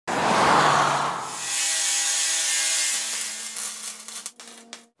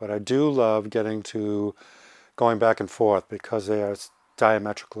But I do love getting to going back and forth because they are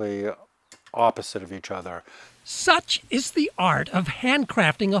diametrically opposite of each other. Such is the art of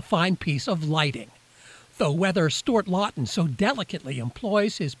handcrafting a fine piece of lighting. Though whether Stuart Lawton so delicately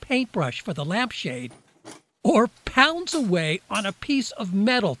employs his paintbrush for the lampshade or pounds away on a piece of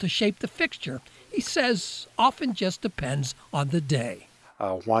metal to shape the fixture, he says often just depends on the day.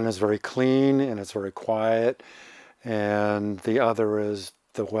 One is very clean and it's very quiet, and the other is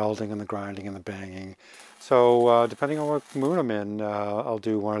the welding and the grinding and the banging. So depending on what mood I'm in, I'll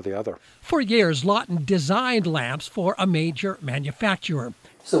do one or the other. For years, Lawton designed lamps for a major manufacturer.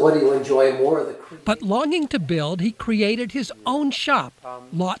 So what do you enjoy more of the creative? But longing to build, he created his own shop,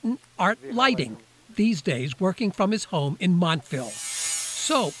 Lawton Art Lighting, these days working from his home in Montville.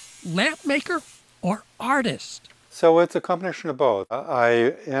 So, lamp maker or artist? So it's a combination of both.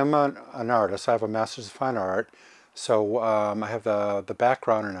 I am an artist. I have a Master's of Fine Art, so I have the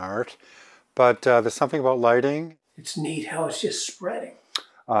background in art, but there's something about lighting. It's neat how it's just spreading.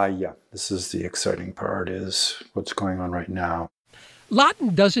 Yeah, this is the exciting part, is what's going on right now.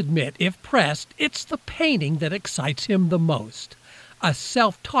 Lawton does admit, if pressed, it's the painting that excites him the most. A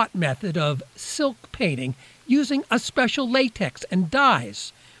self-taught method of silk painting using a special latex and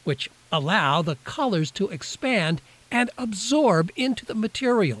dyes, which allow the colors to expand and absorb into the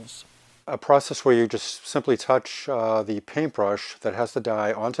materials. A process where you just simply touch the paintbrush that has the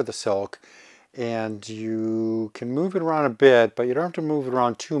dye onto the silk, and you can move it around a bit, but you don't have to move it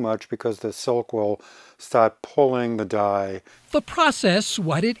around too much because the silk will start pulling the dye. The process,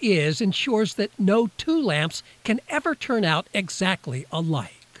 what it is, ensures that no two lamps can ever turn out exactly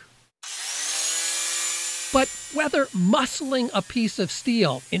alike. But whether muscling a piece of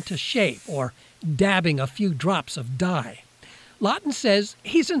steel into shape or dabbing a few drops of dye, Lawton says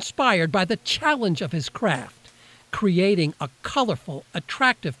he's inspired by the challenge of his craft, creating a colorful,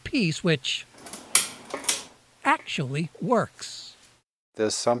 attractive piece which actually works.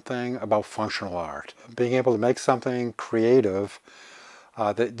 There's something about functional art. Being able to make something creative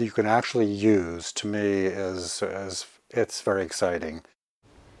that you can actually use, to me, it's very exciting.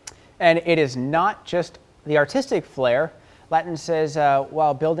 And it is not just the artistic flair. Lawton says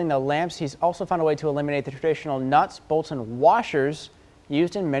while building the lamps, he's also found a way to eliminate the traditional nuts, bolts, and washers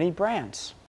used in many brands.